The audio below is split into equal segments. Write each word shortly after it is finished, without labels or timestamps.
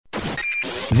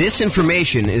This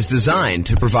information is designed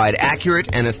to provide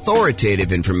accurate and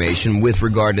authoritative information with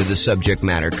regard to the subject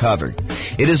matter covered.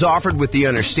 It is offered with the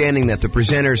understanding that the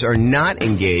presenters are not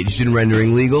engaged in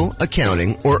rendering legal,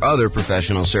 accounting, or other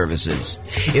professional services.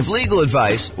 If legal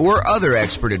advice or other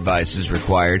expert advice is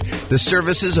required, the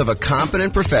services of a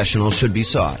competent professional should be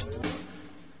sought.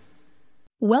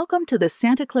 Welcome to the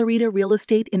Santa Clarita Real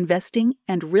Estate Investing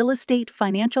and Real Estate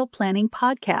Financial Planning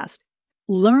Podcast.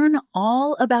 Learn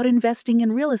all about investing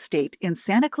in real estate in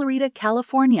Santa Clarita,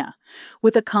 California,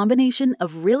 with a combination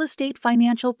of real estate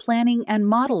financial planning and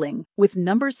modeling with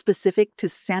numbers specific to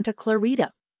Santa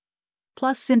Clarita,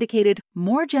 plus syndicated,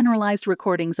 more generalized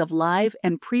recordings of live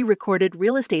and pre-recorded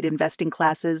real estate investing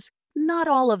classes, not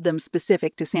all of them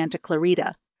specific to Santa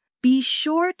Clarita. Be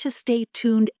sure to stay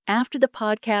tuned after the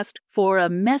podcast for a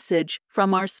message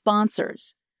from our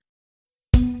sponsors.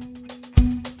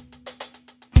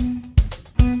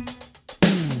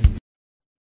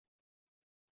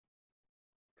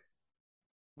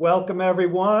 Welcome,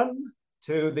 everyone,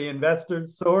 to the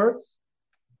Investor's Source,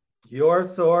 your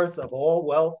source of all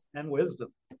wealth and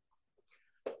wisdom.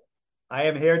 I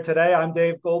am here today. I'm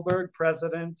Dave Goldberg,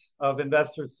 president of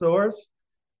Investor's Source.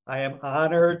 I am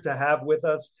honored to have with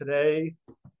us today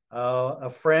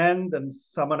a friend and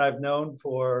someone I've known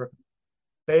for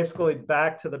basically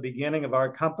back to the beginning of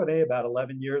our company about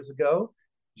 11 years ago,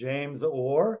 James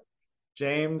Orr.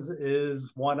 James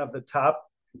is one of the top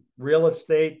real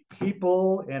estate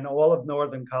people in all of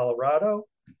Northern Colorado.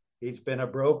 He's been a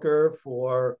broker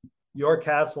for Your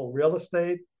Castle Real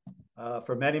Estate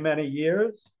for many, many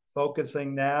years,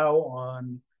 focusing now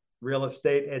on real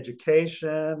estate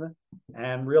education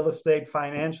and real estate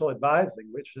financial advising,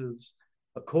 which is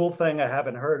a cool thing I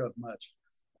haven't heard of much.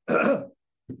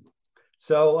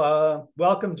 So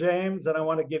welcome, James, and I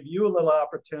want to give you a little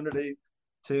opportunity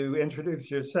to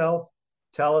introduce yourself.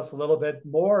 Tell us a little bit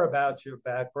more about your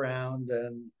background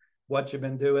and what you've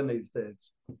been doing these days.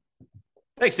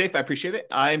 Thanks, Dave. I appreciate it.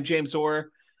 I'm James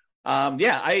Orr.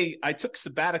 I took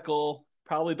sabbatical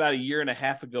probably about a year and a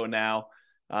half ago now.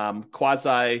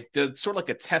 Did sort of like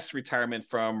a test retirement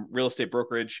from real estate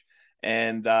brokerage,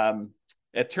 and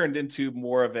it turned into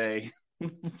more of a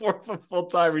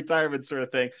full-time retirement sort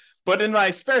of thing. But in my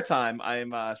spare time,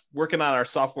 I'm working on our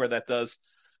software that does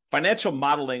financial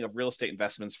modeling of real estate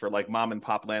investments for like mom and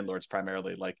pop landlords,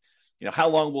 primarily. Like, how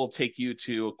long will it take you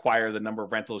to acquire the number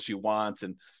of rentals you want,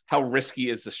 and how risky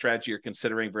is the strategy you're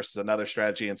considering versus another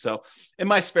strategy. And so in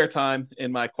my spare time,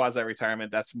 in my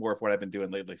quasi-retirement, that's more of what I've been doing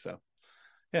lately. So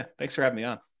yeah, thanks for having me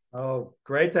on. Oh,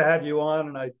 great to have you on.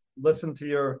 And I listened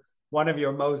to one of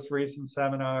your most recent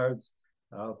seminars,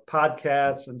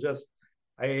 podcasts, and just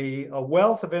a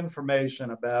wealth of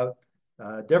information about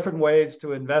different ways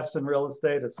to invest in real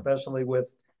estate, especially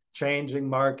with changing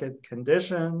market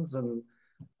conditions. And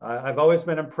I've always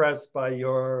been impressed by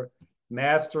your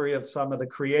mastery of some of the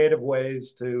creative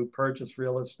ways to purchase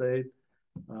real estate,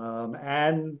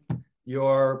 and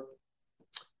your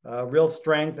real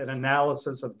strength and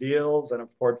analysis of deals and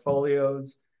of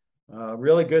portfolios.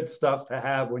 Really good stuff to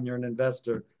have when you're an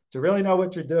investor, to really know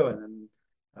what you're doing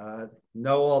and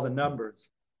know all the numbers.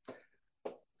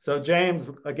 So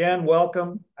James, again,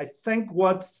 welcome. I think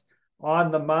what's on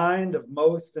the mind of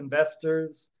most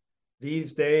investors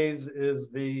these days is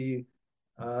the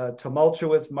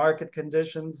tumultuous market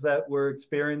conditions that we're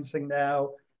experiencing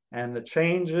now and the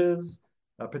changes,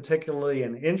 particularly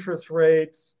in interest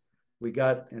rates. We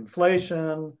got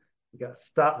inflation, we got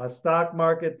a stock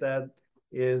market that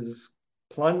is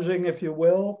plunging, if you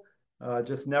will,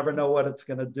 just never know what it's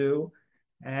going to do.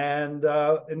 And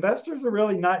investors are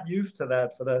really not used to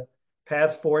that for the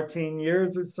past 14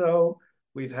 years or so.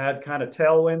 We've had kind of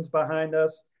tailwinds behind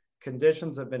us.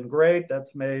 Conditions have been great.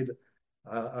 That's made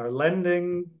our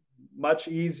lending much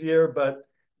easier, but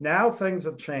now things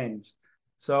have changed.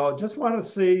 So just want to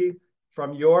see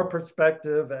from your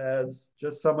perspective as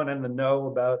just someone in the know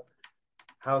about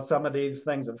how some of these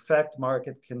things affect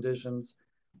market conditions,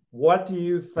 what do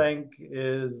you think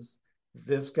is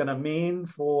this going to mean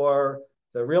for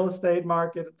the real estate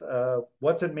market?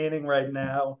 What's it meaning right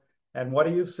now? And what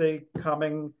do you see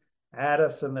coming at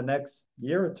us in the next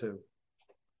year or two?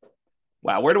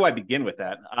 Wow, where do I begin with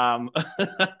that?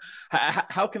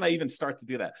 How can I even start to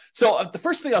do that? So the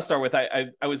first thing I'll start with,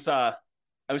 I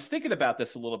was thinking about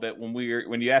this a little bit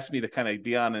when you asked me to kind of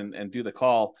be on and do the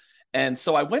call. And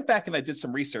so I went back and I did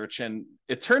some research, and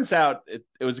it turns out it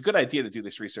was a good idea to do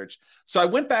this research. So I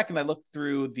went back and I looked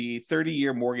through the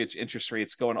 30-year mortgage interest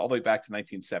rates going all the way back to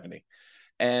 1970.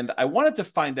 And I wanted to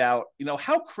find out,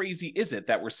 how crazy is it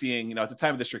that we're seeing, at the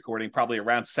time of this recording, probably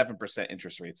around 7%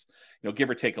 interest rates, give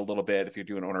or take a little bit if you're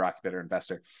doing owner, occupier,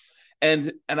 investor.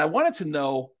 And I wanted to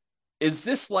know, is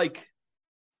this like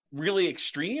really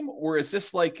extreme, or is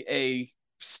this like a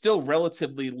still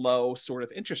relatively low sort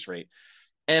of interest rate?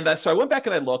 And so I went back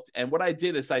and I looked, and what I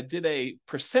did is I did a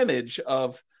percentage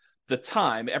of the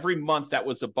time every month that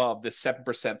was above this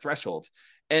 7% threshold.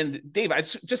 And Dave, I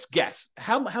just guess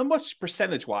how much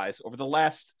percentage wise over the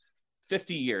last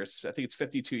 50 years, I think it's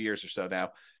 52 years or so now,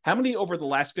 how many over the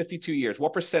last 52 years,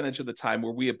 what percentage of the time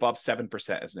were we above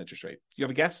 7% as an interest rate? You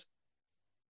have a guess?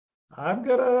 I've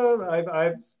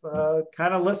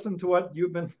kind of listened to what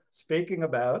you've been speaking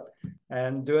about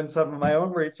and doing some of my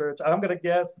own research. I'm gonna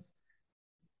guess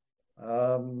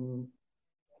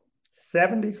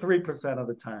 73% of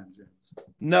the time, James.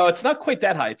 No, it's not quite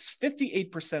that high. It's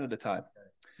 58% of the time.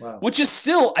 Wow. Which is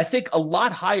still, I think, a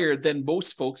lot higher than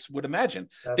most folks would imagine.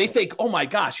 They think, oh my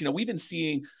gosh, we've been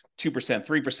seeing 2%,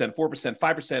 3%, 4%,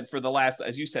 5% for the last,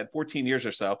 as you said, 14 years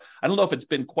or so. I don't know if it's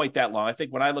been quite that long. I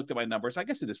think when I looked at my numbers, I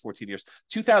guess it is 14 years.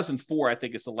 2004, I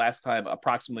think, is the last time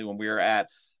approximately when we were at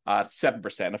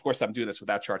 7%. Of course, I'm doing this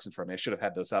without charts in front of me. I should have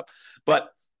had those up. But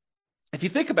if you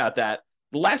think about that,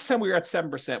 the last time we were at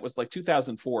 7% was like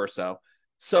 2004 or so.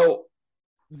 So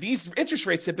these interest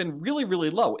rates have been really, really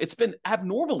low. It's been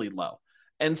abnormally low.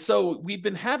 And so we've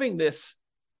been having this,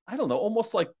 I don't know,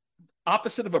 almost like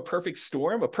opposite of a perfect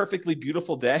storm, a perfectly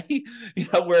beautiful day,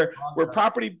 where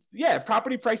property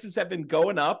prices have been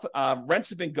going up, rents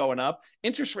have been going up,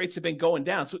 interest rates have been going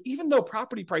down. So even though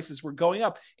property prices were going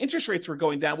up, interest rates were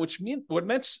going down, which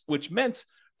meant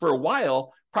for a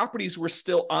while, properties were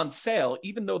still on sale,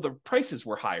 even though the prices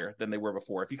were higher than they were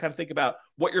before. If you kind of think about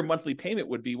what your monthly payment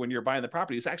would be when you're buying the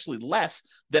property, it's actually less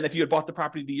than if you had bought the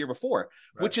property the year before,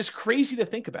 right, which is crazy to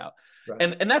think about.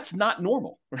 Right. And that's not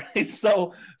normal, right?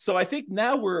 So I think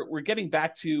now we're getting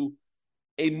back to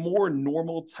a more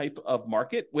normal type of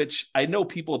market, which I know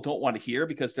people don't want to hear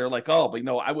because they're like, oh, but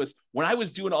when I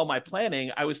was doing all my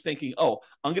planning, I was thinking, oh,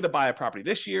 I'm going to buy a property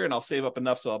this year and I'll save up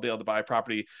enough so I'll be able to buy a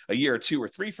property a year or 2 or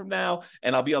 3 from now,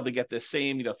 and I'll be able to get this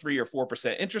same 3 or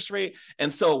 4% interest rate.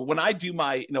 And so when I do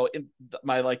my out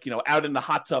in the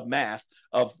hot tub math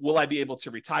of will I be able to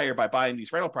retire by buying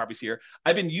these rental properties here,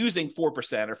 I've been using 4% or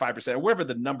 5% or wherever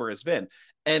the number has been,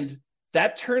 and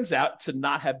that turns out to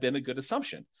not have been a good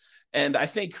assumption. And I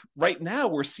think right now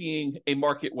we're seeing a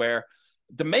market where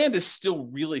demand is still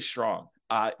really strong.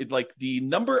 The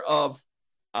number of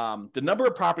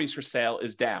properties for sale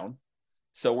is down,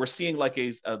 so we're seeing like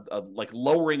a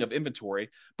lowering of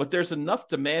inventory. But there's enough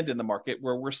demand in the market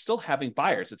where we're still having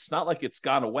buyers. It's not like it's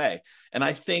gone away. And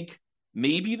I think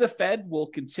maybe the Fed will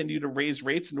continue to raise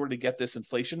rates in order to get this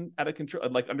inflation out of control,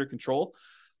 under control.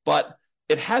 But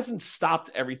it hasn't stopped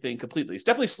everything completely. It's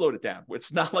definitely slowed it down.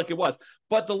 It's not like it was.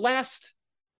 But the last,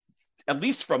 at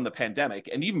least from the pandemic,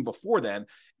 and even before then,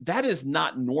 that is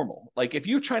not normal. Like if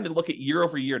you're trying to look at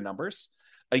year-over-year numbers,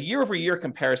 a year-over-year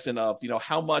comparison of,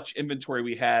 how much inventory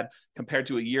we had compared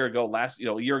to a year ago a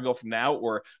year ago from now,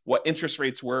 or what interest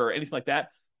rates were or anything like that,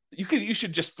 you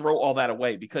should just throw all that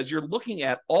away, because you're looking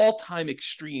at all-time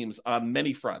extremes on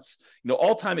many fronts.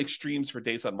 All-time extremes for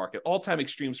days on market, all-time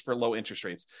extremes for low interest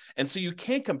rates. And so you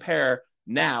can't compare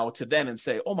now to then and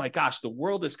say, oh my gosh, the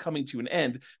world is coming to an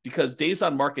end because days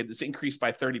on market is increased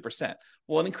by 30%.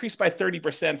 Well, it increased by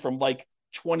 30% from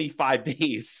 25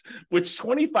 days, which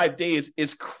 25 days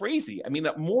is crazy. I mean,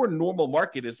 a more normal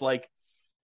market is 3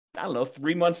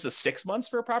 months to 6 months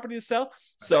for a property to sell.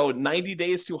 So 90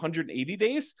 days to 180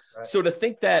 days. Right. So to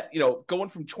think that, going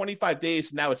from 25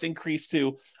 days, now it's increased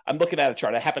to, I'm looking at a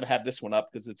chart. I happen to have this one up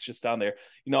because it's just down there.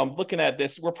 I'm looking at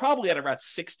this. We're probably at around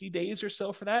 60 days or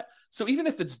so for that. So even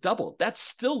if it's doubled, that's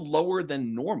still lower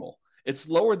than normal. It's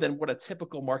lower than what a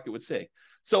typical market would say.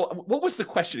 So what was the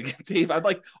question again, Dave? I'm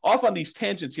off on these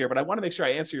tangents here, but I want to make sure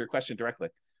I answer your question directly.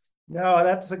 No,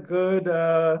 that's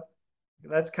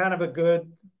kind of a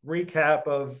good recap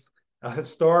of a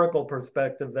historical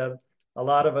perspective that a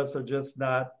lot of us are just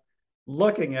not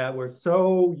looking at. We're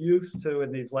so used to,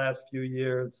 in these last few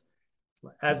years,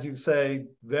 as you say,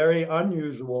 very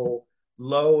unusual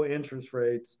low interest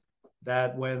rates,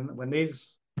 that when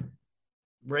these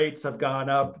rates have gone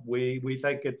up, we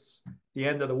think it's the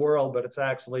end of the world, but it's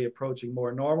actually approaching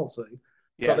more normalcy.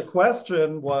 Yes. So the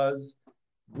question was,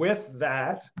 with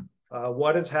that,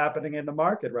 what is happening in the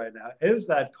market right now? Is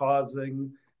that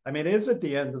causing, is it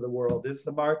the end of the world? Is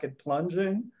the market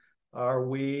plunging?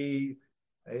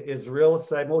 Is real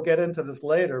estate, we'll get into this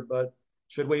later, but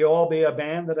should we all be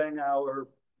abandoning our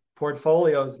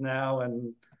portfolios now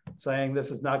and saying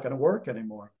this is not going to work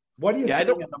anymore? What are you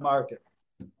seeing in the market?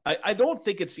 I don't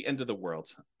think it's the end of the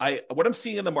world. What I'm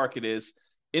seeing in the market is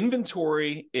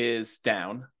inventory is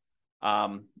down.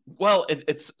 Well,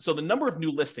 it's so the number of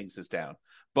new listings is down,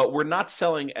 but we're not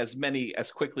selling as many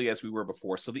as quickly as we were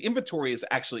before. So the inventory is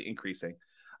actually increasing.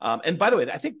 And by the way,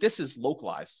 I think this is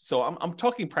localized. So I'm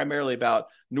talking primarily about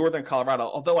Northern Colorado,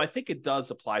 although I think it does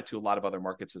apply to a lot of other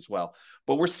markets as well.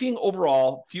 But we're seeing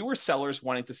overall fewer sellers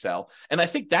wanting to sell. And I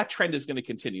think that trend is going to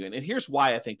continue. And here's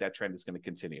why I think that trend is going to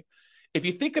continue. If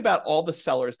you think about all the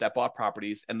sellers that bought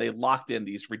properties and they locked in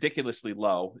these ridiculously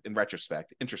low, in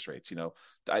retrospect, interest rates,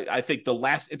 I think the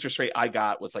last interest rate I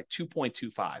got was like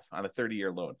 2.25 on a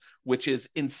 30-year loan, which is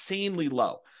insanely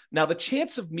low. Now, the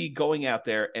chance of me going out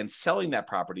there and selling that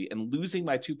property and losing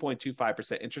my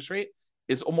 2.25% interest rate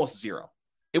is almost zero.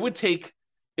 It would take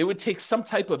some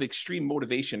type of extreme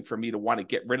motivation for me to want to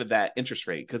get rid of that interest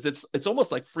rate, because it's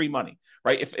almost like free money,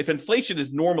 right? If inflation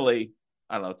is normally,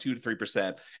 I don't know, 2 to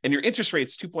 3%, and your interest rate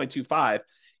is 2.25,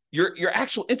 your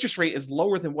actual interest rate is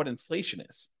lower than what inflation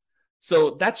is.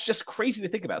 So that's just crazy to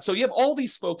think about. So you have all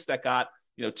these folks that got,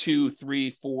 2,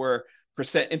 3, 4%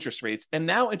 interest rates, and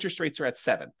now interest rates are at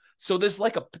 7. So there's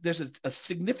a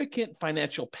significant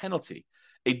financial penalty,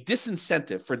 a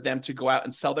disincentive for them to go out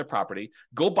and sell their property,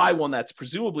 go buy one that's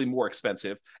presumably more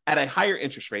expensive at a higher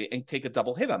interest rate and take a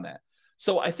double hit on that.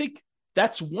 So I think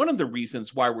that's one of the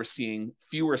reasons why we're seeing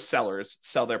fewer sellers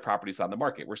sell their properties on the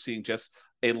market. We're seeing just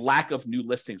a lack of new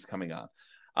listings coming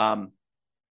on.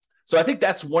 So I think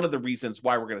that's one of the reasons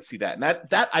why we're going to see that. And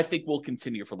that I think will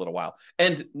continue for a little while.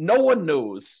 And no one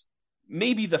knows.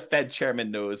 Maybe the Fed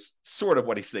chairman knows sort of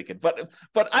what he's thinking, but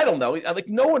I don't know. Like,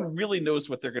 no one really knows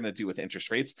what they're going to do with interest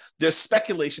rates. There's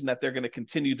speculation that they're going to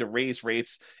continue to raise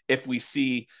rates if we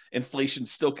see inflation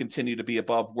still continue to be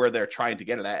above where they're trying to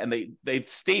get it at. And they've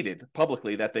stated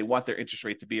publicly that they want their interest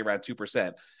rate to be around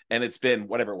 2%, and it's been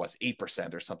whatever it was,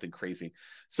 8% or something crazy.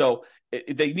 So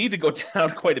they need to go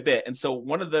down quite a bit. And so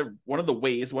one of the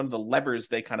levers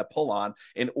they kind of pull on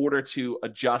in order to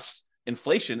adjust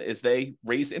inflation is they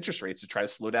raise interest rates to try to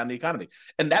slow down the economy.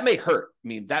 And that may hurt. I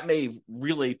mean, that may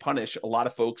really punish a lot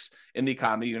of folks in the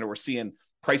economy. We're seeing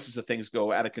prices of things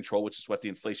go out of control, which is what the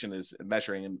inflation is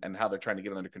measuring and how they're trying to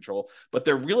get it under control. But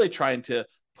they're really trying to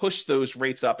push those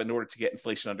rates up in order to get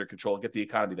inflation under control and get the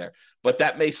economy there. But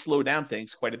that may slow down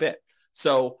things quite a bit.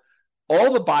 So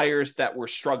all the buyers that were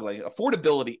struggling,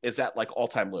 affordability is at like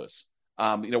all-time lows.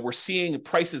 We're seeing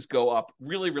prices go up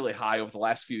really, really high over the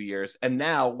last few years. And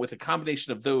now with a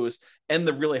combination of those and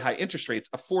the really high interest rates,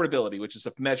 affordability, which is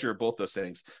a measure of both those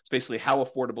things, it's basically how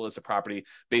affordable is a property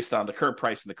based on the current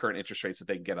price and the current interest rates that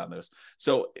they can get on those.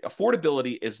 So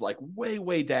affordability is like way,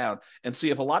 way down. And so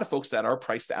you have a lot of folks that are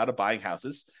priced out of buying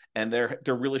houses, and they're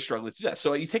really struggling to do that.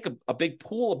 So you take a big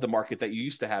pool of the market that you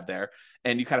used to have there,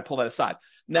 and you kind of pull that aside.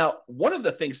 Now, one of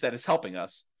the things that is helping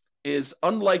us is,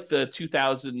 unlike the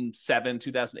 2007,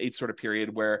 2008 sort of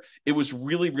period where it was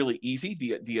really, really easy,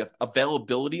 the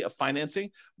availability of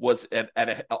financing was at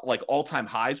like all-time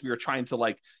highs. We were trying to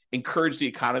like encourage the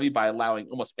economy by allowing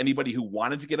almost anybody who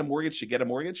wanted to get a mortgage to get a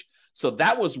mortgage. So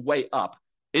that was way up.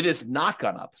 It has not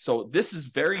gone up. So this is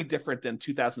very different than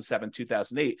 2007,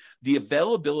 2008. The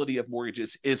availability of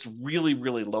mortgages is really,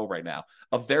 really low right now,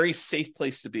 a very safe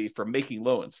place to be for making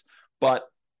loans. But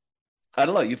I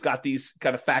don't know, you've got these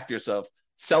kind of factors of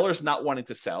sellers not wanting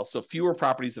to sell, so fewer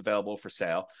properties available for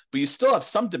sale, but you still have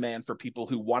some demand for people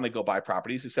who want to go buy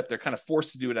properties, except they're kind of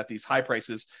forced to do it at these high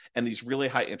prices and these really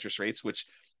high interest rates, which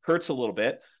hurts a little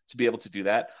bit to be able to do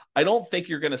that. I don't think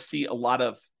you're going to see a lot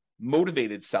of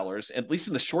motivated sellers, at least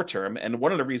in the short term. And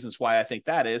one of the reasons why I think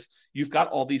that is you've got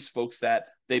all these folks that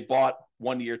they bought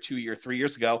 1 year, 2 year, 3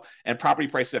 years ago, and property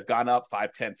prices have gone up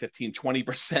 5, 10, 15,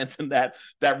 20% in that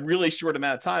really short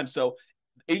amount of time. So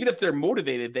even if they're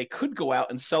motivated, they could go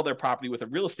out and sell their property with a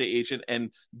real estate agent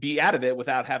and be out of it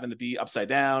without having to be upside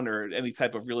down or any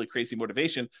type of really crazy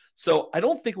motivation. So I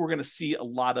don't think we're going to see a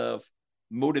lot of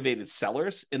motivated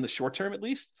sellers in the short term, at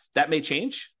least. That may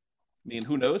change. I mean,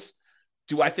 who knows?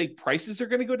 Do I think prices are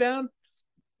going to go down?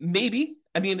 Maybe.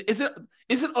 I mean, is it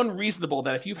unreasonable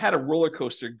that if you've had a roller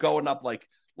coaster going up like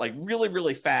really,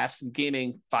 really fast and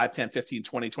gaining 5, 10, 15,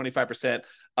 20,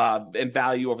 25% in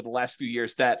value over the last few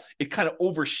years, that it kind of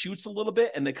overshoots a little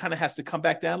bit and it kind of has to come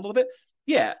back down a little bit?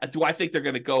 Yeah. Do I think they're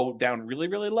going to go down really,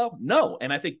 really low? No.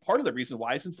 And I think part of the reason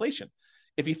why is inflation.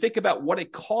 If you think about what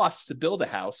it costs to build a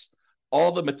house,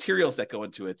 all the materials that go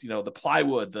into it, the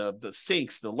plywood, the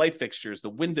sinks, the light fixtures, the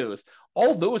windows,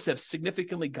 all those have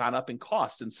significantly gone up in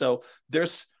cost. And so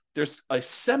there's a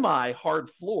semi-hard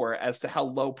floor as to how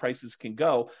low prices can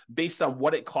go based on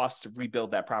what it costs to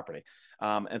rebuild that property.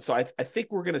 And so I think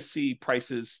we're going to see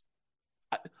prices.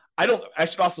 I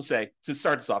should also say, to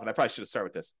start this off, and I probably should have started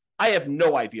with this, I have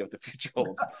no idea what the future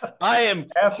holds. I am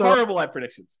horrible at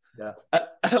predictions. Yeah.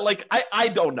 I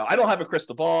don't know. I don't have a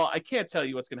crystal ball. I can't tell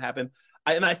you what's going to happen.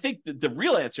 And I think the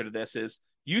real answer to this is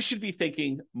you should be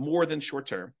thinking more than short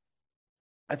term.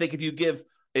 I think if you give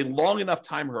a long enough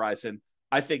time horizon,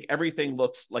 I think everything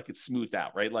looks like it's smoothed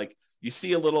out, right? Like you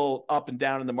see a little up and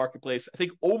down in the marketplace. I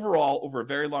think overall, over a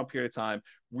very long period of time,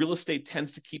 real estate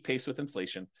tends to keep pace with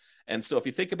inflation. And so if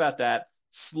you think about that,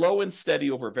 slow and steady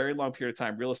over a very long period of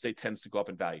time, real estate tends to go up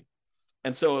in value.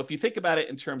 And so if you think about it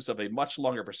in terms of a much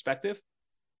longer perspective,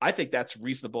 I think that's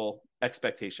reasonable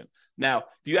expectation. Now,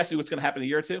 if you ask me what's going to happen in a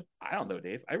year or two, I don't know,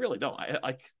 Dave. I really don't.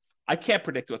 I can't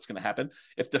predict what's going to happen.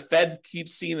 If the Fed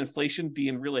keeps seeing inflation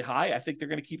being really high, I think they're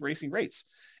going to keep raising rates.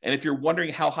 And if you're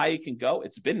wondering how high it can go,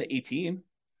 it's been to 18.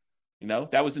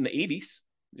 That was in the 80s,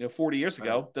 40 years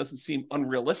ago. Right. Doesn't seem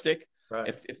unrealistic.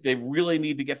 Right. If they really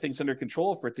need to get things under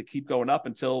control for it to keep going up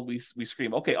until we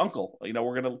scream, okay, uncle,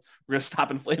 we're gonna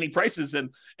stop inflating prices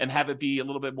and have it be a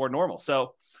little bit more normal.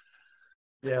 So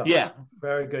yeah,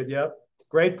 very good. Yep,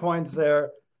 great points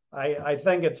there. I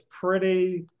think it's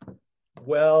pretty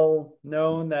well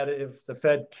known that if the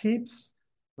Fed keeps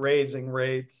raising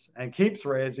rates and keeps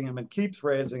raising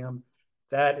them,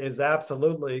 that is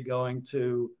absolutely going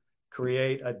to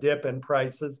create a dip in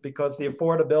prices because the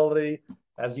affordability,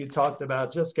 as you talked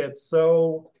about, just gets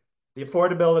the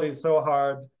affordability is so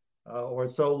hard or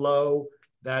so low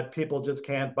that people just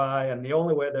can't buy. And the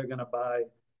only way they're going to buy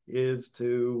is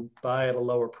to buy at a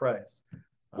lower price.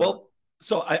 Well,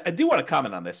 so I do want to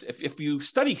comment on this. If you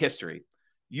study history,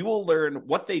 you will learn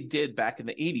what they did back in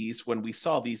the 80s when we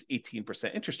saw these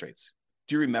 18% interest rates.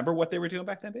 Do you remember what they were doing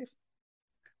back then, Dave?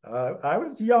 I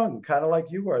was young, kind of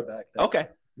like you were back then. Okay.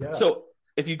 Yeah. So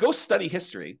if you go study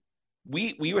history,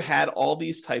 we had all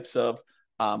these types of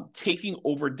taking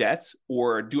over debt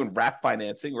or doing wrap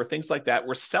financing or things like that,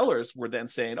 where sellers were then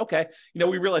saying, okay,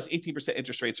 we realize 18%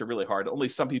 interest rates are really hard. Only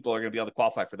some people are going to be able to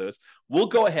qualify for those. We'll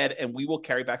go ahead and we will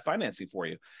carry back financing for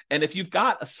you. And if you've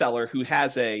got a seller who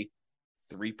has a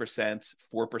 3%,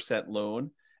 4%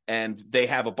 loan, and they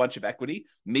have a bunch of equity,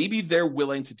 maybe they're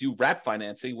willing to do wrap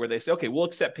financing where they say, okay, we'll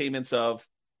accept payments of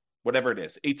whatever it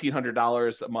is,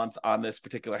 $1,800 a month on this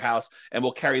particular house, and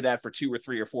we'll carry that for 2 or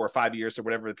 3 or 4 or 5 years or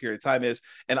whatever the period of time is.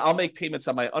 And I'll make payments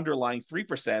on my underlying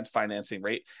 3% financing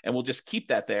rate, and we'll just keep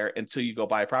that there until you go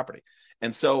buy a property.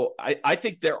 And so I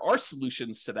think there are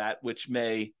solutions to that, which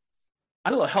may,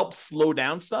 help slow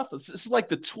down stuff. This is like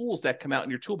the tools that come out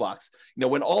in your toolbox. When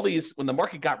the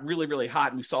market got really, really hot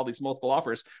and we saw these multiple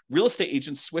offers, real estate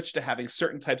agents switched to having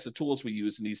certain types of tools we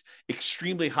use in these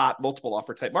extremely hot multiple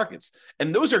offer type markets.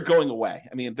 And those are going away.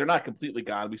 I mean, they're not completely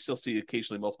gone. We still see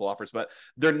occasionally multiple offers, but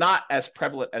they're not as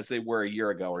prevalent as they were a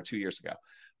year ago or 2 years ago.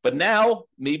 But now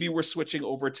maybe we're switching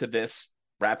over to this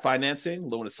wrap financing,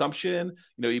 loan assumption.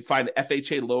 You find an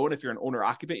FHA loan if you're an owner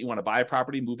occupant, you want to buy a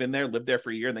property, move in there, live there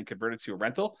for a year, and then convert it to a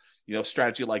rental.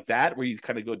 Strategy like that where you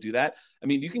kind of go do that. I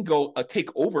mean, you can go take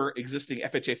over existing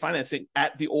FHA financing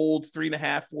at the old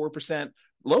 3.5%, 4%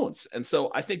 loans. And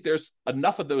so I think there's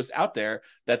enough of those out there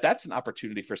that's an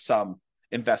opportunity for some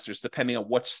investors, depending on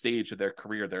what stage of their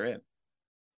career they're in.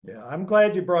 Yeah, I'm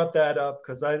glad you brought that up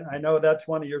because I know that's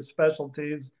one of your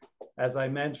specialties. As I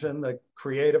mentioned, the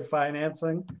creative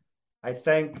financing. I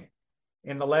think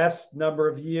in the last number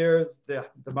of years, the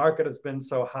market has been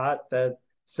so hot that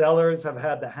sellers have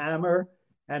had the hammer,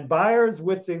 and buyers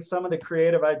with some of the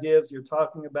creative ideas you're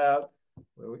talking about,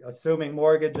 assuming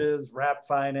mortgages, wrap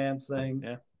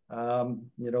financing,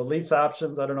 lease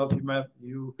options. I don't know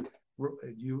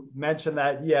if you mentioned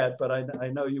that yet, but I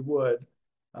know you would.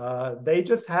 They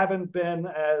just haven't been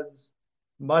as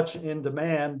much in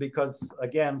demand because,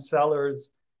 again, sellers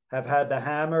have had the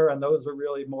hammer, and those are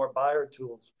really more buyer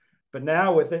tools. But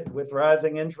now with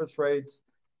rising interest rates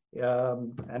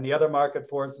and the other market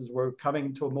forces, we're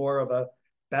coming to more of a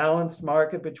balanced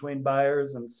market between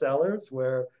buyers and sellers,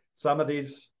 where some of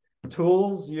these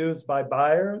tools used by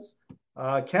buyers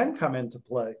can come into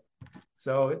play.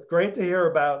 So it's great to hear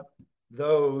about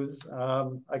those.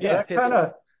 That kind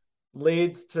of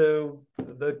leads to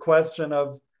the question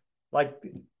of,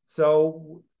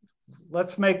 so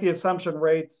let's make the assumption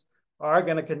rates are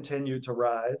going to continue to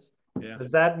rise. Yeah.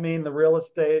 Does that mean do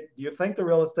you think the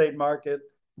real estate market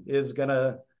is going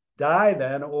to die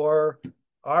then, or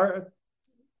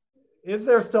is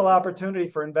there still opportunity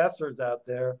for investors out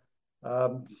there,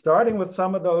 starting with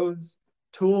some of those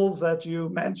tools that you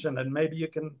mentioned, and maybe you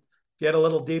can get a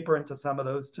little deeper into some of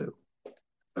those too?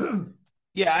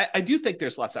 Yeah, I do think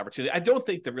there's less opportunity. I don't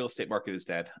think the real estate market is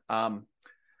dead.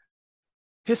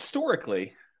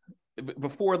 Historically,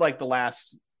 before the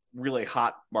last really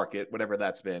hot market, whatever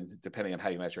that's been, depending on how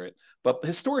you measure it. But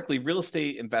historically, real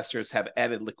estate investors have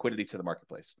added liquidity to the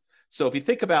marketplace. So if you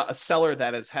think about a seller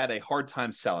that has had a hard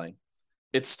time selling,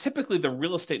 it's typically the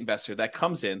real estate investor that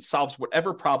comes in, solves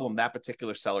whatever problem that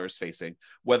particular seller is facing,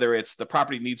 whether it's the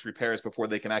property needs repairs before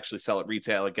they can actually sell it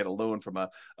retail and get a loan from a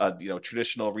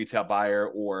traditional retail buyer,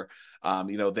 or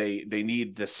they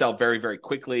need to sell very, very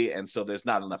quickly, and so there's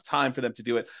not enough time for them to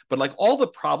do it. But like all the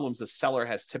problems the seller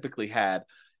has typically had,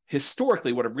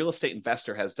 historically, what a real estate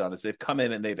investor has done is they've come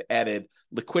in and they've added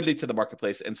liquidity to the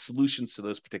marketplace and solutions to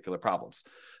those particular problems.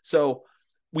 So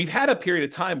we've had a period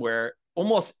of time where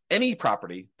almost any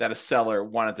property that a seller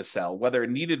wanted to sell, whether it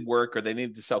needed work or they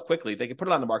needed to sell quickly, they could put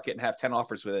it on the market and have 10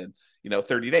 offers within,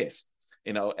 30 days,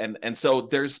 and so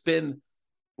there's been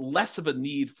less of a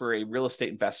need for a real estate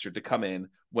investor to come in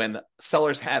when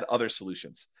sellers had other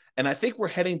solutions. And I think we're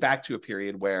heading back to a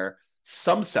period where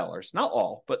some sellers, not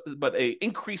all, but a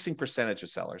increasing percentage of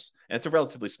sellers, and it's a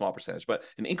relatively small percentage, but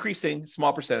an increasing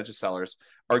small percentage of sellers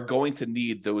are going to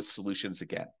need those solutions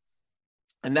again.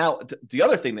 And now the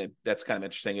other thing that's kind of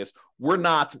interesting is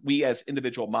we as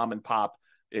individual mom and pop,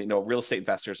 real estate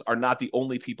investors are not the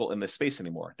only people in this space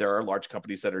anymore. There are large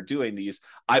companies that are doing these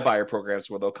iBuyer programs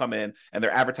where they'll come in and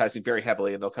they're advertising very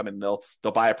heavily, and they'll come in and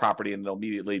they'll buy a property and they'll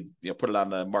immediately put it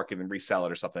on the market and resell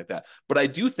it or something like that. But I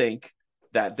do think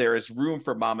that there is room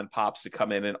for mom and pops to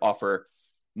come in and offer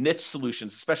niche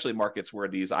solutions, especially markets where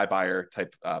these iBuyer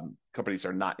type companies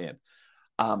are not in.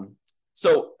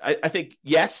 So I think,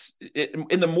 yes,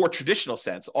 in the more traditional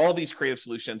sense, all these creative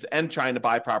solutions and trying to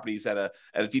buy properties at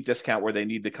a deep discount where they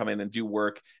need to come in and do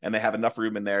work and they have enough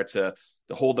room in there to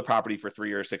hold the property for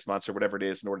 3 or 6 months or whatever it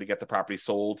is in order to get the property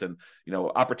sold, and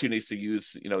opportunities to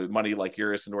use money like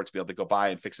yours in order to be able to go buy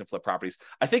and fix and flip properties.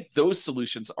 I think those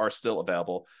solutions are still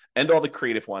available, and all the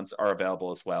creative ones are available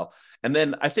as well. And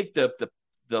then I think the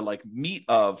like meat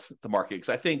of the market, because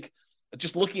I think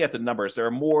just looking at the numbers, there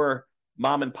are more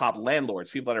mom and pop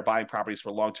landlords, people that are buying properties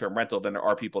for long-term rental, than there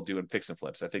are people doing fix and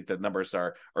flips. I think the numbers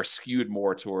are skewed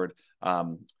more toward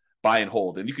buy and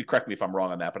hold. And you could correct me if I'm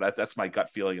wrong on that, but that's my gut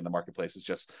feeling in the marketplace. It's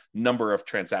just number of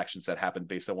transactions that happen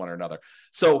based on one or another.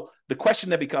 So the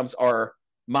question that becomes, are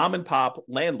mom and pop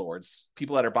landlords,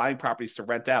 people that are buying properties to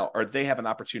rent out, are they have an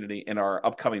opportunity in our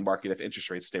upcoming market if interest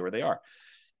rates stay where they are?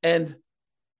 And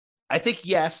I think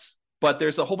yes, but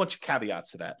there's a whole bunch of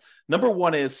caveats to that. Number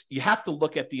one is you have to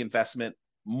look at the investment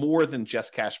more than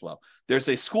just cash flow. There's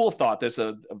a school of thought. There's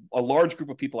a large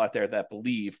group of people out there that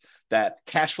believe that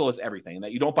cash flow is everything, and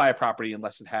that you don't buy a property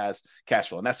unless it has cash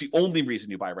flow. And that's the only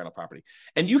reason you buy a rental property.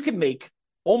 And you can make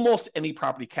almost any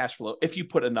property cash flow if you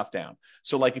put enough down.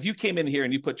 So like if you came in here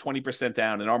and you put 20%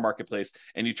 down in our marketplace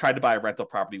and you tried to buy a rental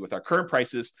property with our current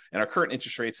prices and our current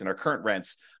interest rates and our current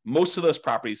rents, most of those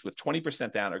properties with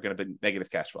 20% down are going to be negative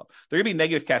cash flow. They're going to be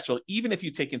negative cash flow even if you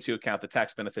take into account the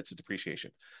tax benefits of depreciation.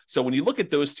 So when you look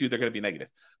at those two, they're going to be negative.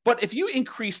 But if you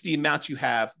increase the amount you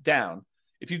have down,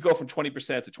 if you go from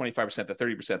 20% to 25% to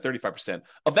 30%, 35%,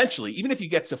 eventually, even if you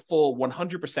get to full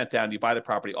 100% down, you buy the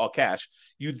property all cash,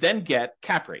 you then get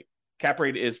cap rate. Cap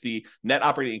rate is the net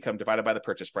operating income divided by the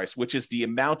purchase price, which is the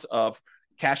amount of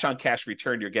cash on cash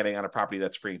return you're getting on a property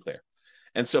that's free and clear.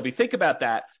 And so if you think about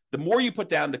that, the more you put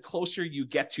down, the closer you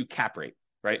get to cap rate.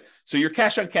 Right. So your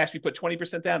cash on cash, you put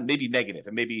 20% down, maybe negative,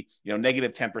 and maybe,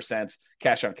 negative 10%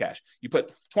 cash on cash. You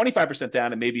put 25%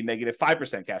 down and maybe negative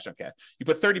 5% cash on cash. You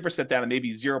put 30% down and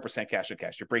maybe 0% cash on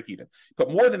cash. You're break even.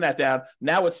 Put more than that down.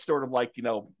 Now it's sort of like,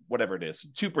 whatever it is,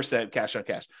 2% cash on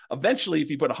cash. Eventually, if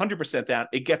you put 100% down,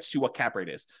 it gets to what cap rate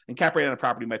is. And cap rate on a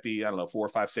property might be, 4,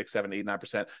 5, 6, 7, 8,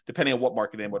 9%, depending on what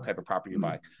market and what type of property you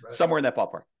buy, somewhere in that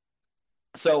ballpark.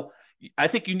 So I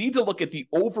think you need to look at the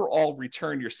overall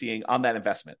return you're seeing on that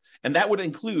investment. And that would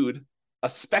include a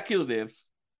speculative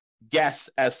guess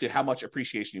as to how much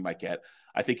appreciation you might get.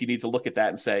 I think you need to look at that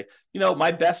and say,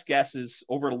 my best guess is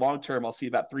over the long term, I'll see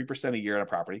about 3% a year on a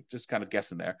property, just kind of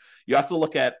guessing there. You have to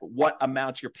look at what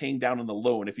amount you're paying down on the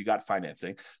loan if you got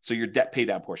financing. So your debt pay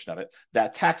down portion of it,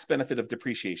 that tax benefit of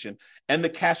depreciation, and the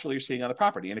cash flow you're seeing on the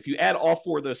property. And if you add all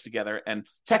four of those together, and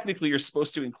technically you're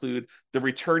supposed to include the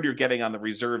return you're getting on the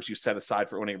reserves you set aside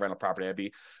for owning a rental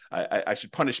property, I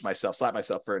should punish myself, slap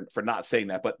myself for not saying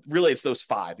that. But really it's those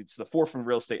five. It's the four from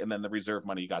real estate and then the reserve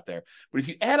money you got there. But if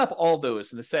you add up all those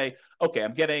and to say, okay,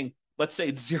 I'm getting, let's say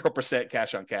it's 0%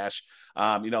 cash on cash,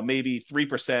 maybe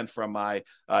 3% from my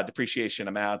depreciation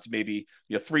amount, maybe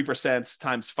 3%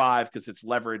 times 5 because it's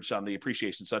leverage on the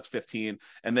appreciation, so that's 15,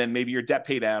 and then maybe your debt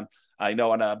pay down. I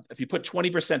know if you put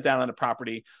 20% down on a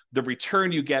property, the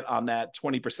return you get on that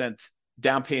 20%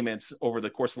 down payments over the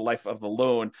course of the life of the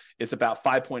loan is about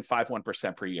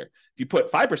 5.51% per year. If you put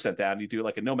 5% down, you do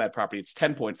like a Nomad property, it's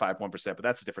 10.51%, but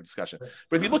that's a different discussion.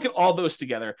 But if you look at all those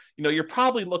together, you're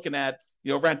probably looking at,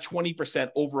 around 20%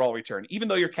 overall return, even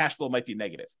though your cash flow might be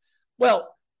negative.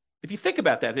 Well, if you think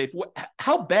about that, Dave,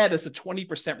 how bad is a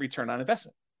 20% return on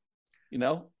investment?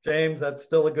 James, that's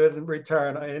still a good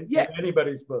return in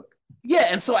anybody's book. Yeah.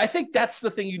 And so I think that's the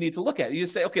thing you need to look at. You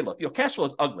say, okay, look, cash flow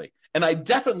is ugly. And I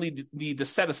definitely need to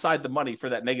set aside the money for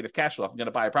that negative cash flow. If I'm going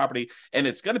to buy a property and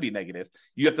it's going to be negative,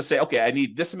 you have to say, okay, I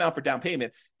need this amount for down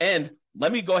payment. And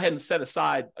let me go ahead and set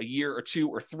aside a year or 2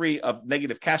 or 3 of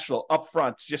negative cash flow up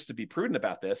front just to be prudent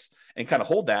about this and kind of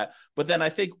hold that. But then I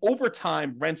think over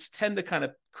time, rents tend to kind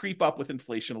of creep up with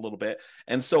inflation a little bit.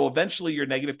 And so eventually your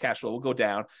negative cash flow will go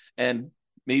down. And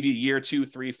maybe a year, 2,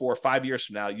 3, 4, 5 years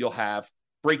from now, you'll have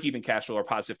break-even cash flow or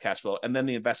positive cash flow, and then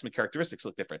the investment characteristics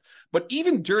look different. But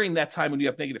even during that time when you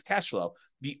have negative cash flow,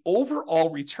 the overall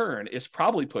return is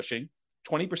probably pushing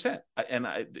 20%. And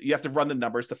you have to run the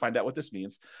numbers to find out what this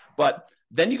means. But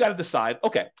then you got to decide,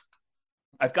 okay,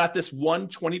 I've got this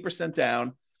 20%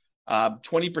 down,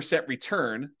 20%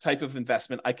 return type of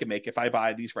investment I can make if I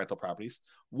buy these rental properties.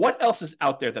 What else is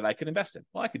out there that I can invest in?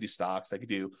 Well, I could do stocks, I could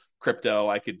do crypto,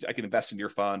 I could invest in your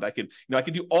fund, I could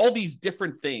do all these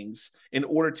different things in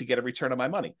order to get a return on my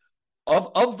money.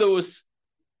 Of those,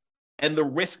 and the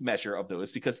risk measure of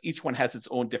those, because each one has its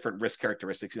own different risk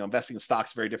characteristics. Investing in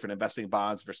stocks is very different, investing in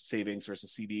bonds versus savings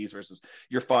versus CDs versus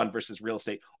your fund versus real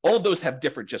estate. All of those have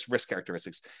different just risk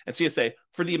characteristics. And so you say,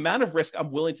 for the amount of risk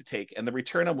I'm willing to take and the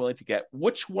return I'm willing to get,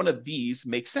 which one of these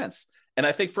makes sense? And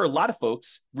I think for a lot of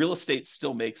folks, real estate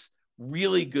still makes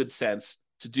really good sense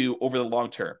to do over the long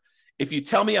term. If you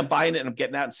tell me I'm buying it and I'm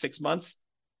getting out in 6 months,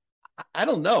 I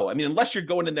don't know. I mean, unless you're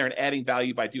going in there and adding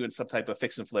value by doing some type of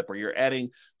fix and flip, or you're adding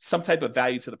some type of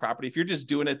value to the property. If you're just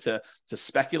doing it to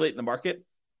speculate in the market,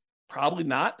 probably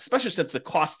not, especially since the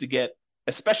cost to get,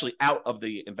 especially out of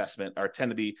the investment, tend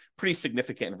to be pretty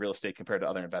significant in real estate compared to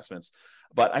other investments.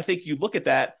 But I think you look at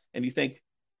that and you think,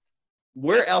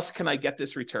 where else can I get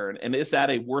this return? And is that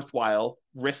a worthwhile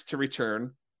risk to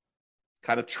return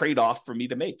kind of trade-off for me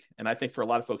to make? And I think for a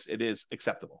lot of folks, it is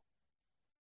acceptable.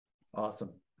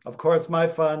 Awesome. Of course, my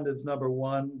fund is number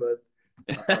 1, but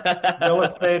real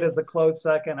estate is a close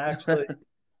second. Actually,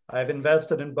 I've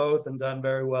invested in both and done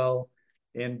very well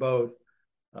in both.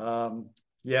 I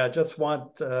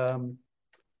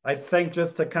think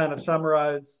just to kind of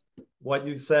summarize what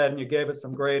you said, and you gave us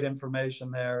some great information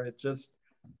there, it's just,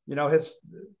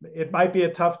 it might be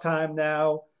a tough time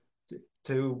now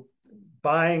to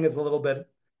buying is a little bit,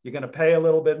 you're going to pay a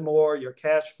little bit more, your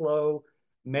cash flow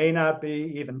may not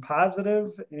be even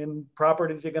positive in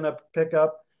properties you're going to pick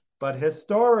up. But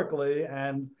historically,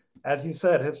 and as you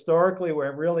said, historically,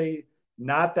 we're really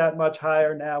not that much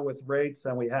higher now with rates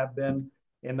than we have been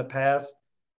in the past.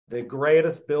 The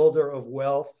greatest builder of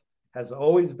wealth has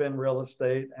always been real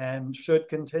estate and should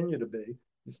continue to be.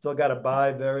 You still got to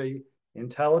buy very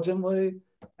intelligently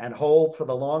and hold for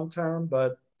the long term,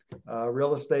 but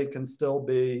real estate can still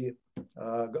be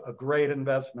a great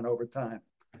investment over time.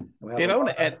 Dave, I want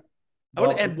to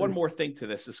add one more thing to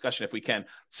this discussion if we can.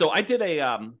 So I did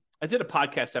a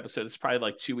podcast episode. It's probably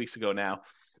like 2 weeks ago now.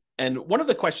 And one of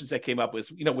the questions that came up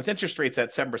was, with interest rates at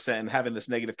 7% and having this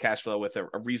negative cash flow with a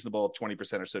reasonable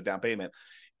 20% or so down payment,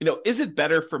 is it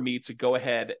better for me to go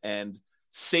ahead and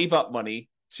save up money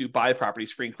to buy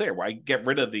properties free and clear, where I get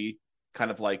rid of the kind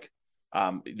of like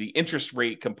the interest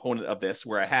rate component of this,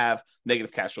 where I have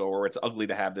negative cash flow, or it's ugly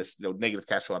to have this negative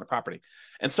cash flow on a property?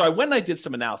 And so I went and I did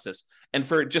some analysis, and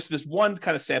for just this one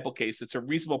kind of sample case, it's a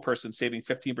reasonable person saving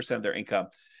 15% of their income.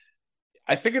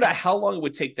 I figured out how long it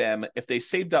would take them if they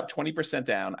saved up 20%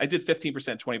 down. I did 15%,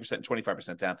 20%, and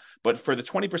 25% down. But for the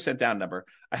 20% down number,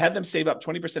 I had them save up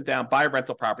 20% down, buy a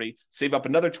rental property, save up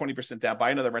another 20% down,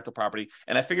 buy another rental property.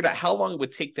 And I figured out how long it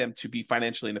would take them to be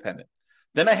financially independent.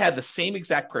 Then I had the same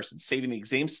exact person saving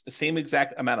the same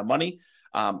exact amount of money,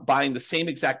 buying the same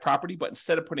exact property, but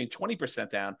instead of putting 20%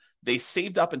 down, they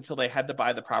saved up until they had to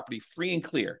buy the property free and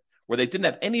clear, where they didn't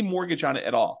have any mortgage on it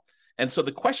at all. And so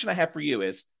the question I have for you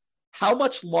is, how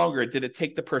much longer did it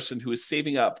take the person who is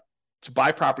saving up to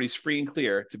buy properties free and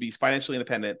clear to be financially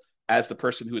independent as the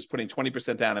person who is putting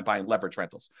 20% down and buying leverage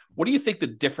rentals? What do you think the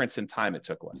difference in time it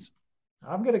took was?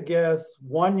 I'm going to guess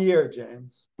 1 year,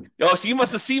 James. Oh, so you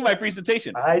must have seen my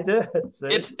presentation. I did.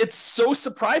 It's so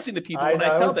surprising to people when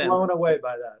I tell them. I was blown away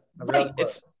by that. Right.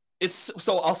 It's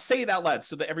so I'll say it out loud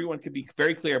so that everyone can be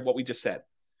very clear of what we just said.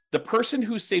 The person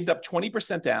who saved up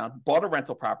 20% down, bought a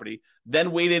rental property,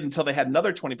 then waited until they had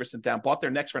another 20% down, bought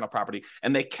their next rental property,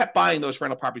 and they kept buying those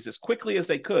rental properties as quickly as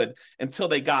they could until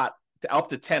they got up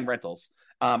to 10 rentals.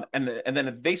 And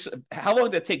then how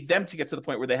long did it take them to get to the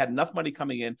point where they had enough money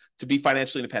coming in to be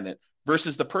financially independent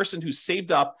versus the person who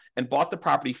saved up and bought the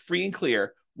property free and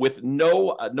clear with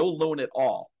no loan at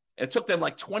all. And it took them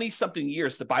like 20 something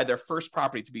years to buy their first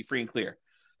property to be free and clear.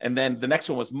 And then the next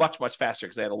one was much, much faster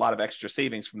because they had a lot of extra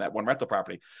savings from that one rental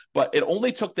property. But it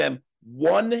only took them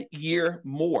 1 year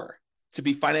more to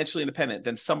be financially independent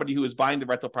than somebody who is buying the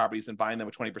rental properties and buying them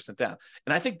with 20% down.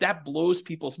 And I think that blows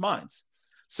people's minds.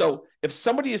 So if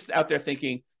somebody is out there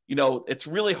thinking, it's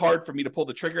really hard for me to pull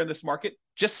the trigger in this market,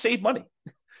 just save money.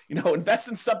 Invest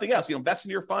in something else, invest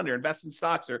in your fund or invest in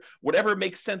stocks or whatever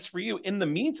makes sense for you in the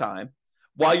meantime,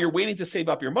 while you're waiting to save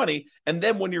up your money. And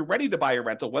then when you're ready to buy a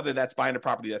rental, whether that's buying a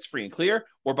property that's free and clear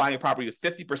or buying a property with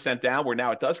 50% down where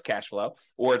now it does cash flow,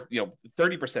 or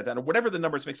 30% down, or whatever the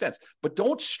numbers make sense. But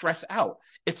don't stress out.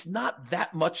 It's not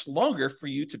that much longer for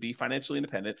you to be financially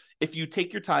independent if you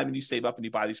take your time and you save up and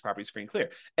you buy these properties free and clear.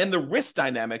 And the risk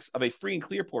dynamics of a free and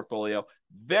clear portfolio,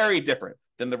 very different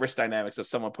than the risk dynamics of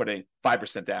someone putting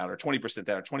 5% down or 20%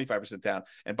 down or 25% down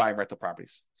and buying rental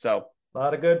properties. So a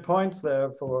lot of good points there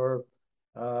for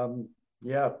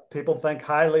people think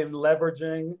highly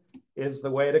leveraging is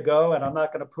the way to go. And I'm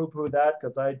not going to poo-poo that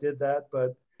because I did that.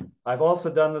 But I've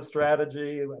also done the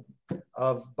strategy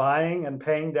of buying and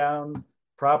paying down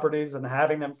properties and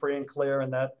having them free and clear.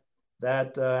 And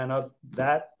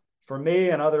that for me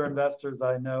and other investors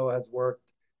I know has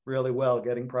worked really well,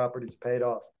 getting properties paid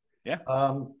off. Yeah.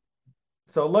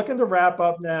 So looking to wrap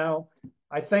up now,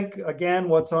 I think, again,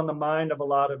 what's on the mind of a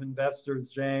lot of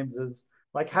investors, James, is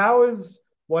like, how is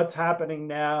what's happening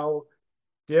now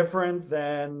different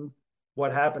than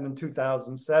what happened in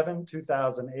 2007,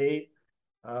 2008?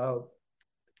 How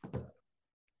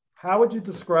would you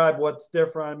describe what's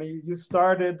different? I mean, you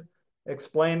started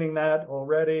explaining that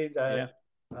already, that,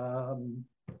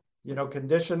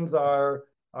 conditions are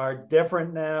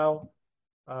different now,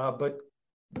 but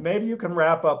maybe you can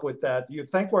wrap up with that. Do you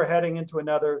think we're heading into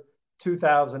another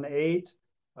 2008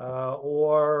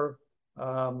 or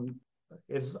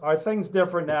are things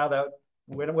different now that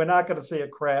we're not going to see a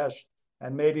crash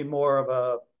and maybe more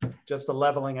of just a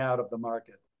leveling out of the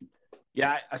market?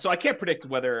 Yeah, so I can't predict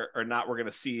whether or not we're going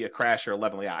to see a crash or a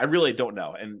leveling out. I really don't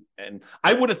know. And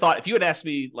I would have thought, if you had asked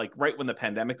me, like right when the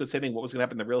pandemic was hitting, what was going to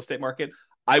happen in the real estate market,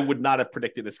 I would not have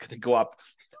predicted it's going to go up,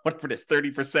 whatever it is,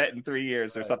 30% in 3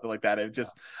 years or something like that.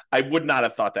 I would not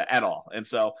have thought that at all. And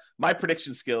so my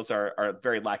prediction skills are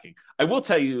very lacking. I will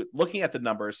tell you, looking at the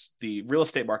numbers, the real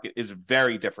estate market is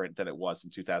very different than it was in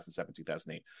 2007,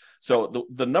 2008. So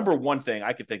the number one thing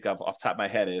I can think of off the top of my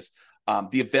head is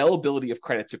the availability of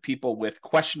credit to people with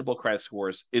questionable credit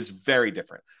scores is very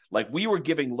different. Like, we were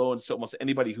giving loans to almost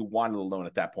anybody who wanted a loan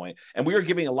at that point. And we were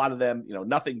giving a lot of them,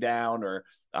 nothing down or,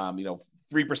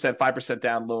 3%, 5%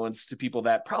 down loans to people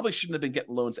that probably shouldn't have been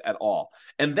getting loans at all.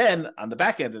 And then on the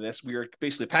back end of this, we were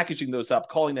basically packaging those up,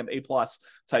 calling them A+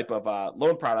 type of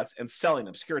loan products and selling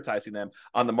them, securitizing them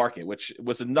on the market, which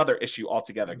was another issue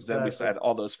altogether, because then we had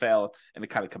all those fail and it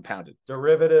kind of compounded.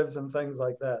 Derivatives and things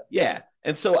like that. Yeah.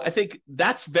 And so I think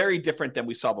that's very different than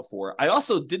we saw before. I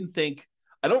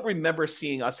don't remember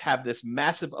seeing us have this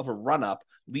massive of a run up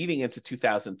leading into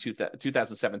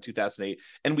 2007, 2008.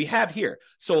 And we have here.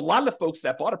 So a lot of the folks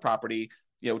that bought a property,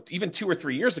 even 2 or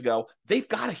 3 years ago, they've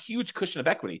got a huge cushion of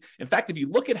equity. In fact, if you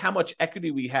look at how much equity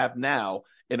we have now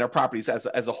in our properties as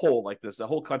a whole, like this, the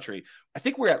whole country, I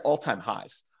think we're at all-time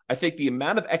highs. I think the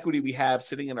amount of equity we have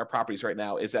sitting in our properties right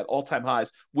now is at all-time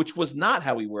highs, which was not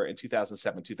how we were in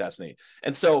 2007, 2008.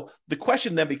 And so the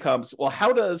question then becomes, well,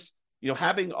 how does,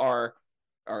 having our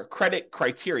credit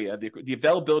criteria, the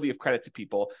availability of credit to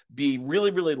people, be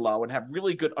really, really low and have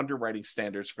really good underwriting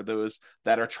standards for those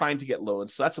that are trying to get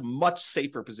loans. So that's a much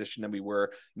safer position than we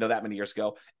were, that many years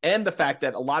ago. And the fact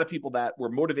that a lot of people that were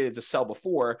motivated to sell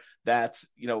before, that,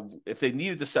 if they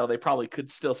needed to sell, they probably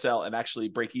could still sell and actually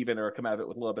break even or come out of it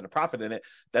with a little bit of profit in it,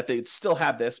 that they'd still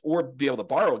have this or be able to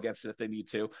borrow against it if they need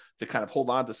to kind of hold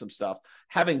on to some stuff.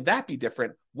 Having that be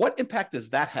different, what impact does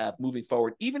that have moving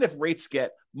forward, even if rates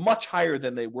get much higher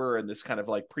than they were in this kind of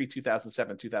like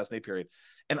pre-2007, 2008 period?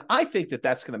 And I think that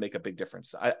that's going to make a big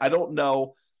difference. I don't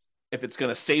know if it's going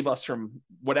to save us from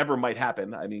whatever might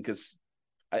happen. I mean, because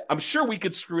I'm sure we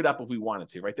could screw it up if we wanted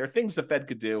to, right? There are things the Fed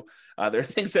could do. There are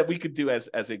things that we could do as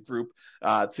a group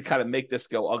to kind of make this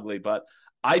go ugly. But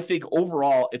I think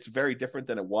overall, it's very different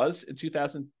than it was in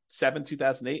 2007,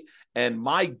 2008. And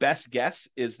my best guess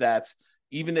is that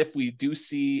even if we do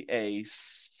see a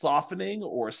softening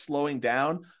or slowing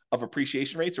down of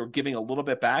appreciation rates or giving a little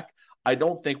bit back, I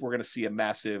don't think we're going to see a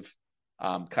massive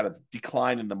kind of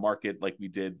decline in the market like we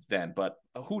did then. But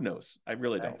who knows? I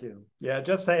really don't. Thank you. Yeah,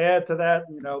 just to add to that,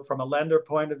 from a lender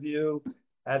point of view,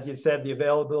 as you said, the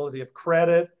availability of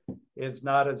credit is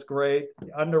not as great.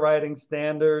 The underwriting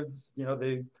standards,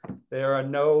 there are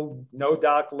no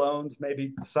doc loans.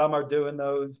 Maybe some are doing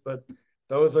those, but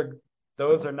those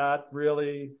are not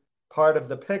really part of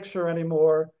the picture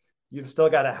anymore. You've still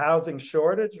got a housing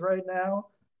shortage right now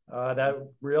that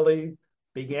really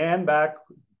began back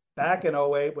in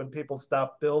 2008 when people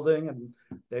stopped building, and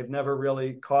they've never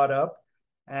really caught up.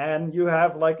 And you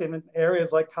have, like in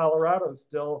areas like Colorado,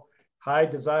 still high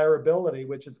desirability,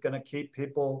 which is going to keep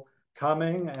people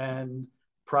coming and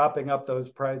propping up those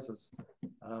prices.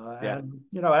 And,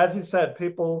 as you said,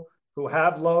 people who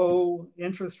have low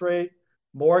interest rate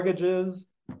mortgages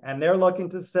and they're looking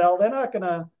to sell, they're not going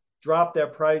to drop their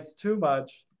price too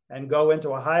much and go into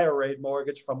a higher rate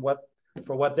mortgage for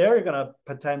what they're going to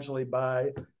potentially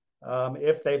buy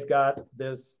if they've got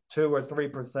this 2 or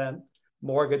 3%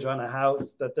 mortgage on a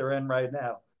house that they're in right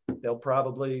now. They'll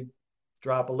probably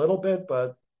drop a little bit,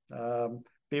 but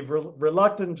be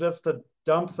reluctant just to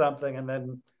dump something and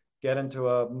then get into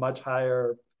a much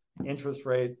higher interest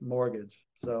rate mortgage.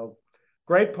 So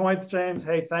great points, James.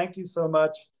 Hey, thank you so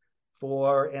much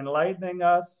for enlightening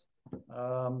us.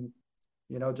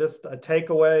 Just a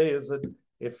takeaway is that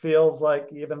it feels like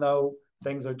even though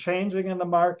things are changing in the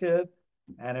market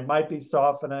and it might be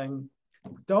softening,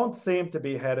 don't seem to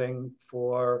be heading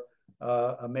for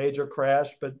a major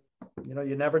crash, but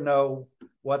you never know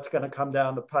what's going to come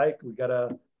down the pike. We got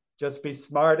to just be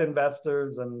smart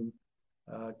investors and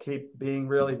keep being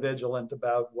really vigilant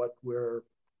about what we're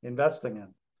investing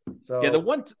in. So the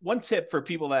one tip for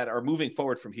people that are moving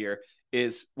forward from here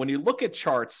is when you look at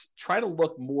charts, try to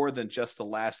look more than just the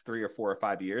last 3 or 4 or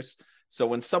 5 years. So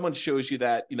when someone shows you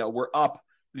that, we're up,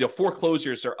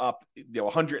 foreclosures are up,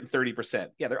 130%.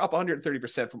 Yeah, they're up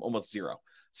 130% from almost zero.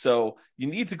 So you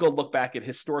need to go look back at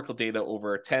historical data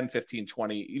over 10, 15,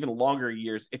 20, even longer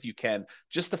years if you can,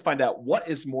 just to find out what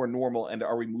is more normal and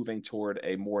are we moving toward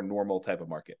a more normal type of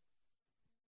market.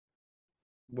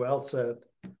 Well said.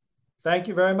 Thank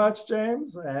you very much,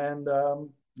 James. And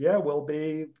we'll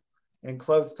be in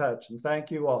close touch. And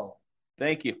thank you all.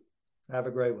 Thank you. Have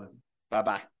a great one.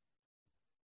 Bye-bye.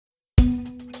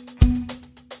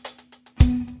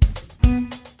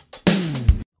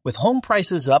 With home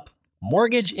prices up,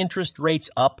 mortgage interest rates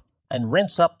up, and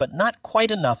rents up, but not quite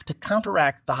enough to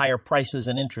counteract the higher prices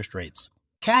and interest rates,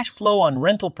 cash flow on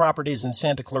rental properties in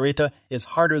Santa Clarita is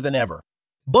harder than ever.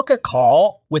 Book a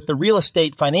call with the Real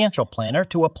Estate Financial Planner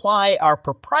to apply our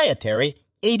proprietary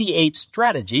 88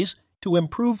 strategies to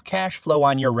improve cash flow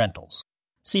on your rentals.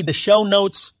 See the show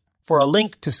notes for a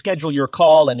link to schedule your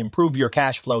call and improve your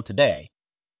cash flow today.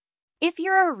 If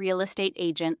you're a real estate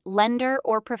agent, lender,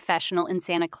 or professional in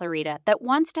Santa Clarita that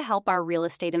wants to help our real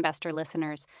estate investor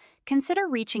listeners, consider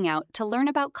reaching out to learn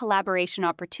about collaboration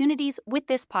opportunities with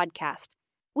this podcast.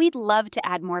 We'd love to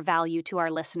add more value to our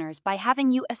listeners by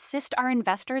having you assist our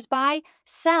investors buy,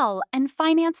 sell, and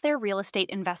finance their real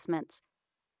estate investments.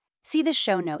 See the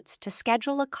show notes to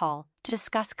schedule a call to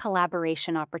discuss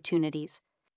collaboration opportunities.